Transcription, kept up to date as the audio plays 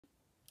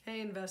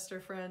Hey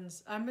investor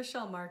friends, I'm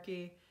Michelle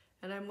Markey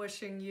and I'm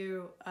wishing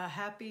you a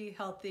happy,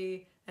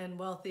 healthy, and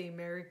wealthy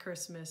Merry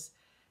Christmas.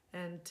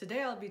 And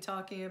today I'll be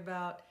talking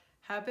about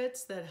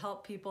habits that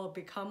help people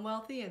become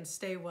wealthy and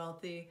stay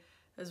wealthy,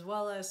 as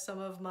well as some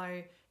of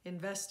my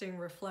investing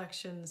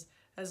reflections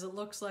as it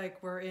looks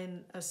like we're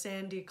in a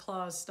Sandy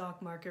Claus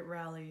stock market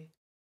rally.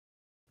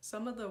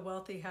 Some of the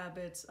wealthy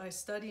habits I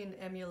study and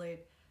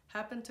emulate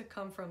happen to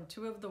come from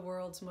two of the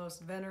world's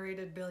most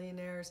venerated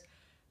billionaires,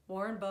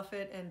 Warren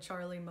Buffett and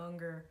Charlie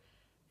Munger,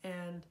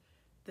 and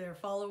their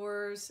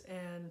followers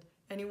and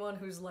anyone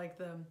who's like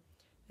them.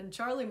 And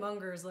Charlie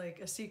Munger is like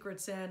a secret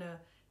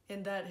Santa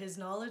in that his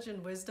knowledge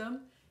and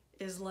wisdom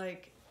is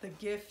like the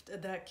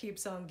gift that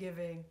keeps on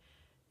giving.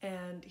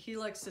 And he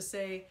likes to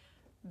say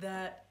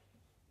that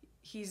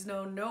he's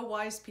known no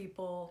wise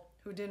people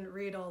who didn't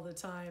read all the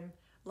time.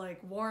 Like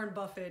Warren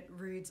Buffett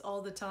reads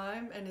all the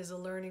time and is a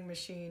learning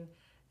machine.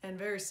 And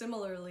very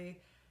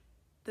similarly,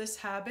 this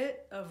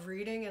habit of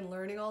reading and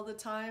learning all the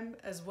time,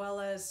 as well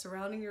as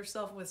surrounding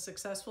yourself with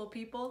successful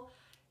people,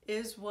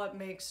 is what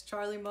makes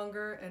Charlie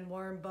Munger and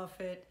Warren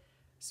Buffett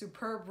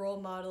superb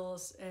role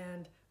models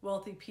and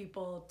wealthy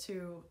people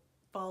to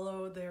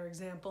follow their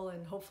example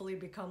and hopefully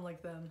become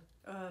like them.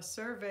 A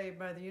survey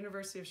by the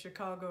University of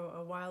Chicago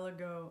a while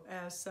ago,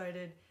 as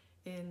cited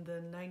in the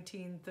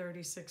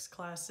 1936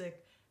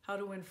 classic How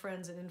to Win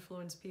Friends and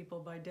Influence People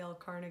by Dale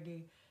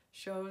Carnegie,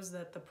 shows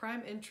that the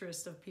prime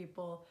interest of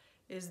people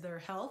is their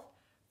health,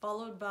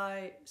 followed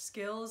by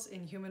skills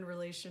in human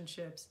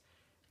relationships.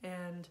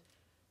 And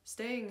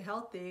staying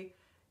healthy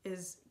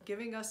is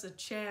giving us a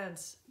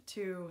chance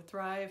to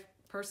thrive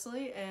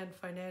personally and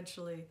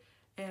financially.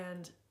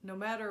 And no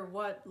matter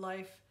what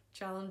life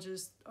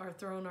challenges are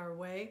thrown our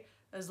way,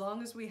 as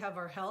long as we have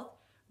our health,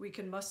 we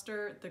can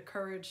muster the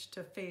courage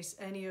to face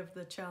any of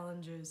the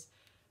challenges.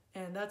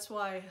 And that's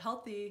why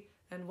healthy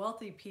and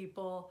wealthy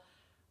people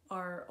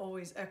are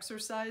always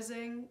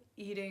exercising,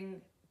 eating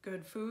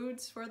good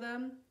foods for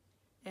them,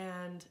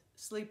 and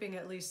sleeping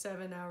at least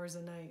 7 hours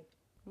a night.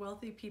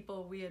 Wealthy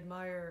people we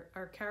admire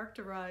are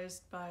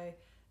characterized by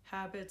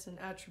habits and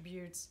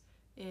attributes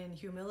in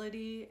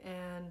humility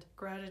and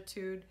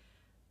gratitude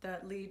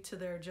that lead to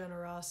their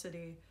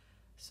generosity.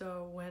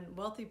 So when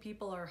wealthy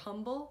people are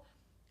humble,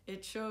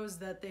 it shows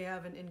that they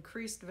have an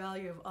increased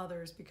value of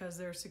others because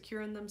they're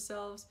secure in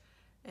themselves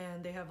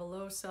and they have a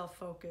low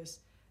self-focus.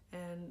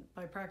 And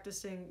by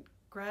practicing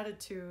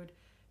gratitude,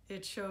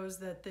 it shows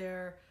that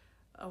they're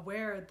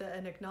aware that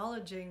and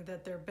acknowledging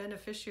that they're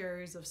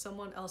beneficiaries of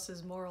someone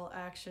else's moral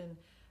action.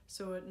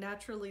 So it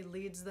naturally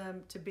leads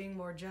them to being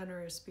more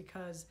generous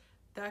because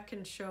that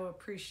can show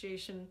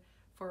appreciation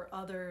for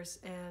others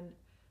and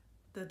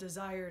the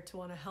desire to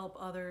want to help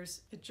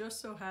others. It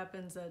just so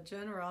happens that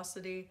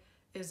generosity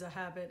is a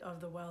habit of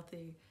the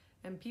wealthy.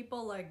 And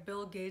people like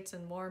Bill Gates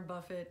and Warren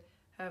Buffett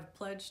have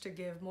pledged to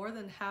give more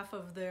than half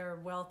of their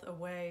wealth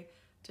away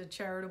to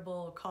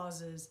charitable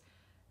causes.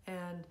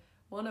 And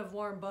one of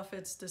Warren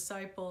Buffett's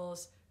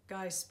disciples,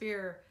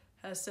 Spier,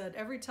 has said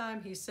every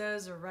time he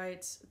says or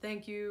writes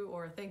thank you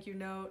or thank you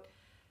note,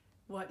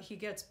 what he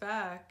gets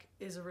back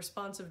is a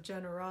response of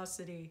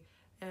generosity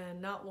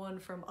and not one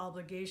from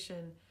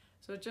obligation.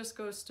 So it just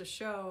goes to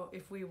show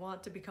if we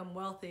want to become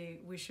wealthy,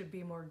 we should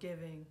be more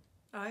giving.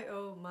 I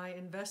owe my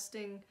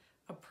investing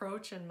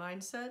approach and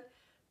mindset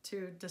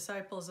to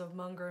disciples of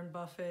Munger and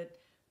Buffett,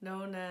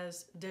 known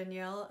as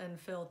Danielle and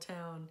Phil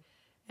Town,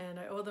 and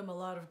I owe them a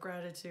lot of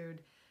gratitude.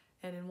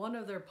 And in one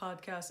of their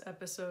podcast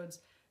episodes,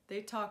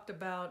 they talked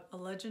about a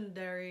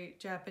legendary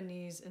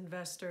Japanese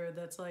investor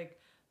that's like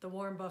the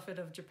Warren Buffett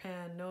of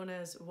Japan, known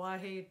as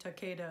Wahei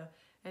Takeda,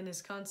 and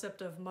his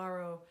concept of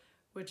Maro,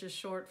 which is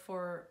short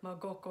for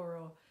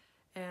Magokoro.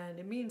 And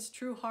it means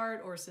true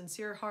heart or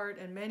sincere heart,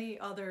 and many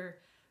other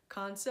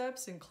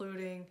concepts,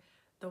 including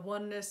the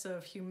oneness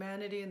of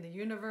humanity in the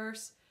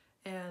universe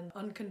and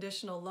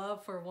unconditional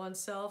love for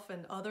oneself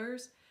and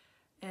others.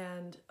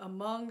 And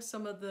among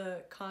some of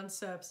the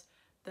concepts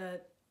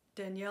that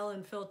Danielle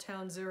and Phil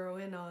Town zero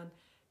in on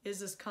is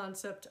this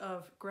concept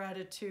of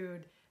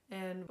gratitude.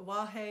 And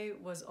Wahei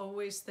was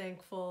always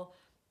thankful,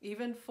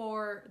 even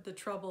for the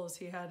troubles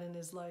he had in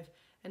his life.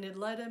 And it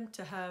led him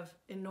to have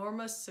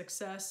enormous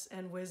success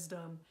and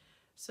wisdom.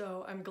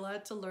 So I'm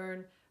glad to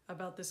learn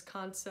about this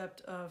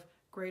concept of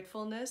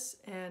gratefulness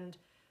and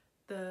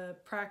the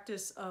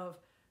practice of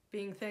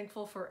being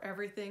thankful for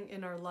everything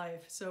in our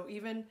life. So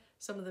even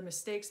some of the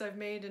mistakes I've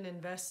made in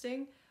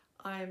investing,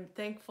 I'm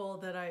thankful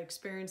that I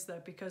experienced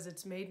that because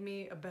it's made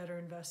me a better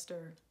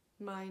investor.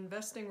 My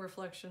investing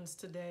reflections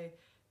today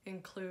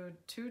include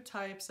two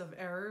types of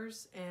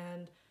errors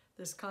and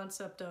this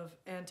concept of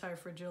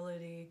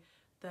antifragility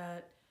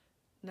that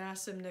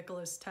Nassim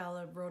Nicholas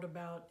Taleb wrote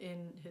about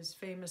in his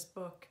famous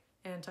book,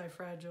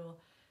 Antifragile.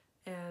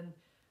 And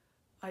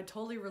I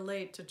totally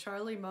relate to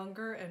Charlie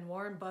Munger and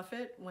Warren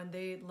Buffett when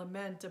they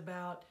lament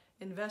about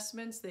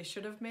investments they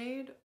should have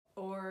made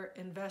or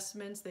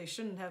investments they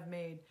shouldn't have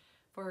made.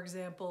 For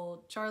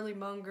example, Charlie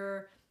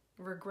Munger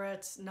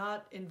regrets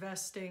not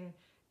investing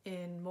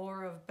in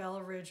more of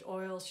Bella Ridge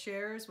Oil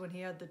shares when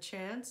he had the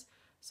chance,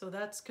 So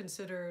that's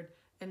considered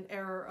an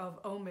error of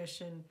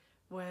omission,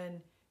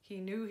 when he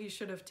knew he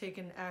should have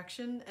taken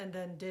action and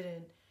then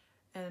didn't.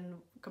 And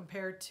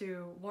compared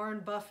to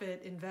Warren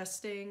Buffett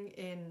investing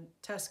in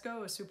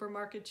Tesco, a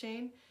supermarket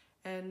chain,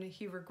 and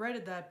he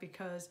regretted that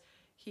because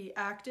he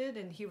acted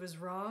and he was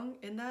wrong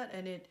in that,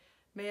 and it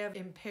may have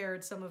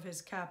impaired some of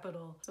his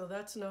capital. So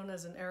that's known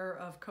as an error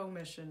of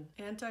commission.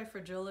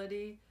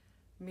 Antifragility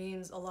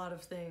means a lot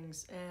of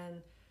things,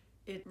 and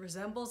it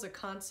resembles a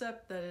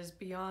concept that is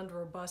beyond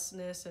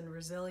robustness and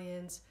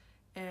resilience,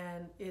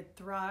 and it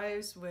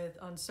thrives with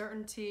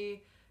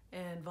uncertainty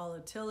and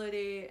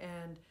volatility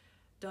and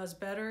does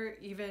better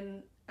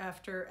even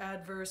after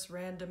adverse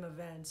random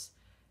events.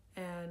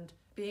 And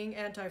being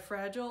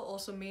anti-fragile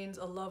also means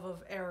a love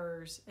of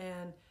errors,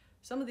 and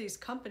some of these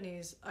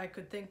companies I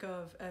could think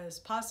of as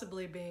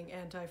possibly being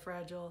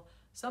anti-fragile,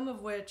 some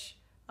of which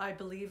I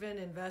believe in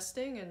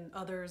investing and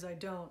others I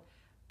don't.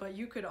 But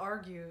you could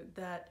argue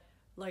that,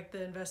 like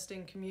the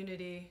investing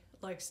community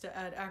likes to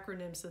add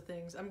acronyms to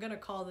things, I'm going to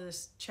call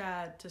this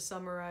CHAD to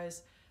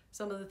summarize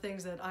some of the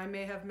things that I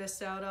may have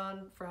missed out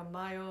on from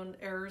my own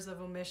errors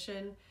of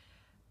omission.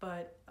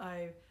 But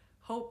I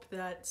hope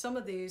that some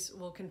of these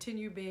will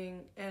continue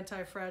being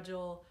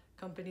anti-fragile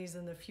companies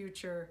in the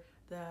future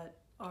that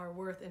are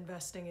worth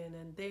investing in.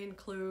 And they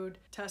include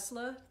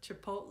Tesla,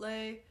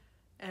 Chipotle,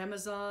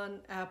 Amazon,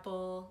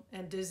 Apple,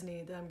 and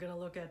Disney that I'm going to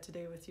look at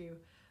today with you.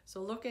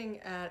 So looking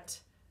at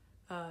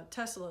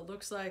Tesla, it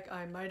looks like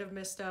I might have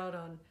missed out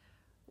on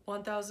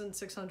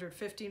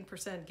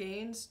 1,615%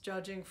 gains,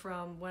 judging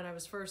from when I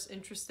was first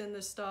interested in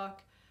this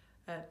stock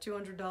at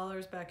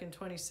 $200 back in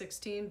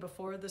 2016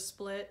 before the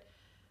split,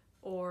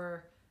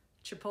 or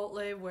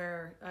Chipotle,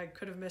 where I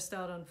could have missed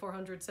out on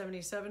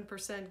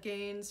 477%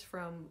 gains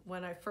from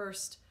when I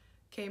first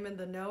came in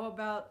the know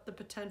about the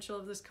potential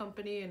of this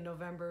company in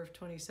November of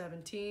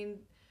 2017.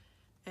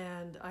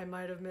 And I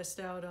might have missed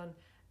out on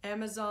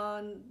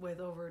Amazon with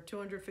over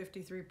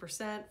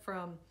 253%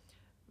 from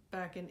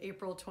back in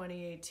April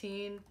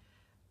 2018,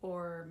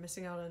 or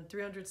missing out on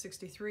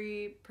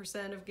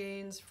 363% of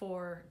gains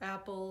for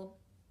Apple.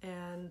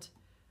 And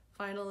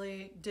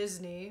finally,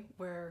 Disney,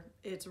 where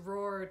it's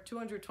roared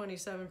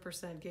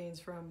 227%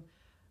 gains from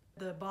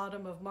the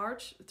bottom of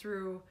March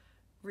through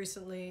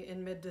recently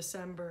in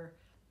mid-December.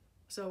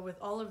 So with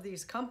all of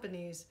these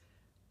companies,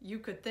 you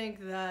could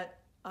think that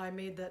I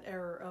made that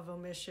error of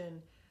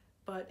omission.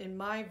 But in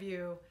my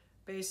view,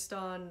 based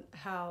on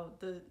how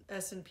the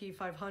S&P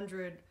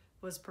 500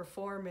 was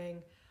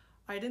performing,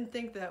 I didn't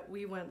think that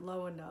we went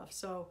low enough.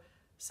 So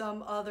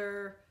some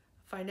other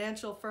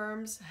financial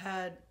firms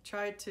had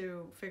tried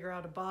to figure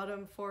out a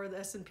bottom for the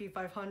S&P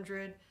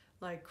 500,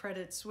 like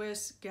Credit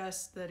Suisse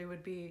guessed that it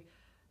would be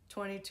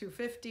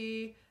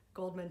 2250,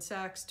 Goldman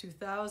Sachs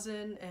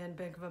 2000, and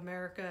Bank of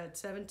America at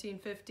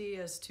 1750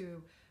 as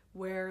to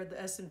where the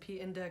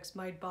S&P index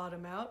might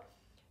bottom out.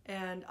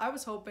 And I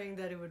was hoping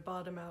that it would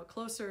bottom out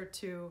closer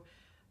to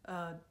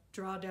a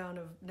drawdown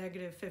of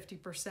negative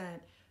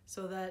 50%,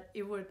 so that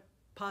it would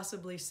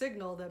possibly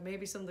signal that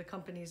maybe some of the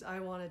companies I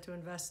wanted to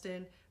invest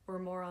in were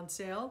more on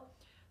sale.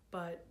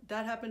 But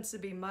that happens to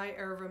be my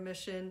error of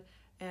omission,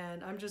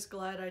 and I'm just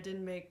glad I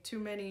didn't make too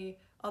many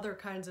other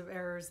kinds of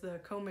errors, the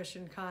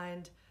commission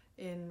kind,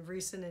 in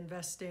recent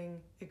investing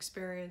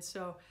experience.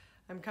 So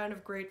I'm kind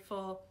of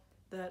grateful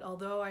that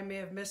although I may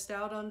have missed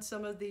out on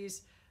some of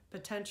these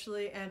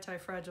potentially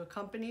anti-fragile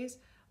companies,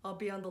 I'll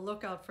be on the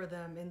lookout for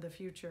them in the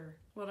future.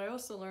 What I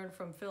also learned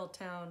from Phil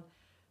Town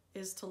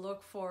is to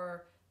look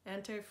for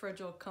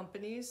anti-fragile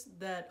companies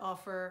that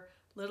offer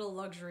little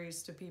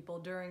luxuries to people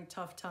during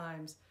tough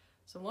times.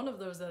 So one of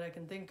those that I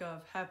can think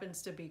of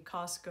happens to be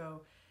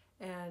Costco.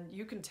 And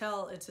you can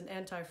tell it's an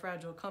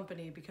anti-fragile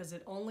company because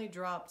it only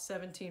dropped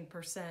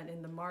 17%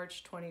 in the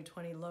March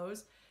 2020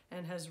 lows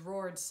and has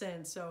roared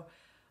since. So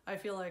I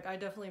feel like I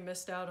definitely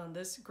missed out on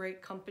this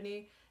great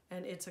company,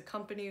 and it's a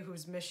company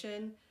whose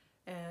mission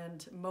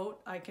and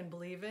moat I can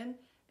believe in.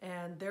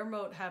 And their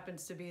moat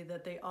happens to be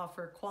that they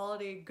offer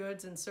quality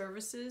goods and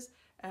services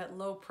at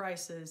low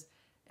prices.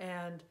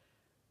 And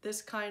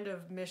this kind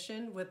of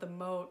mission with the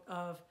moat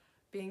of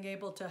being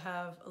able to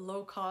have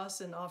low costs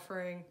and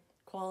offering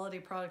quality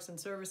products and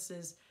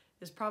services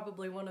is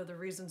probably one of the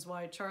reasons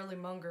why Charlie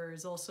Munger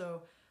is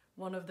also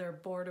one of their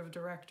board of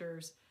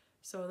directors.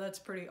 So that's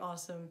pretty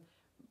awesome.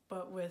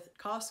 But with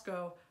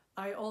Costco,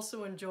 I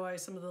also enjoy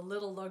some of the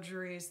little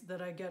luxuries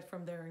that I get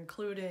from there,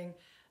 including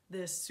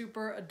this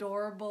super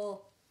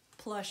adorable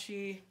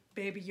plushie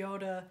baby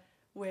Yoda,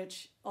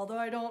 which, although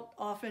I don't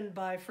often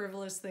buy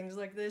frivolous things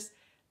like this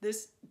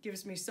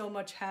gives me so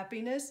much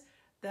happiness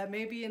that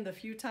maybe in the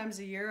few times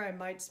a year I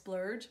might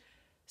splurge.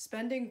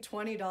 Spending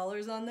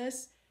 $20 on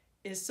this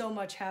is so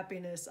much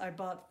happiness I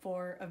bought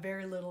for a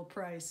very little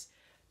price.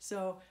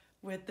 So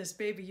with this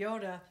baby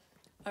Yoda,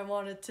 I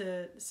wanted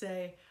to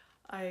say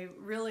I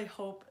really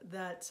hope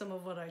that some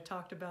of what I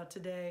talked about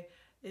today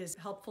is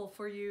helpful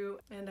for you,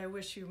 and I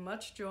wish you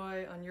much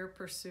joy on your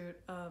pursuit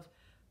of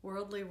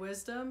worldly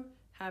wisdom,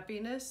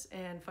 happiness,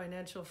 and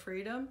financial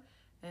freedom.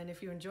 And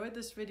if you enjoyed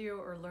this video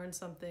or learned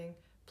something,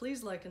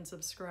 Please like and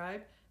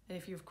subscribe. And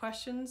if you have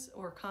questions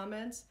or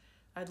comments,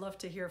 I'd love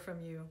to hear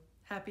from you.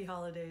 Happy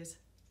holidays.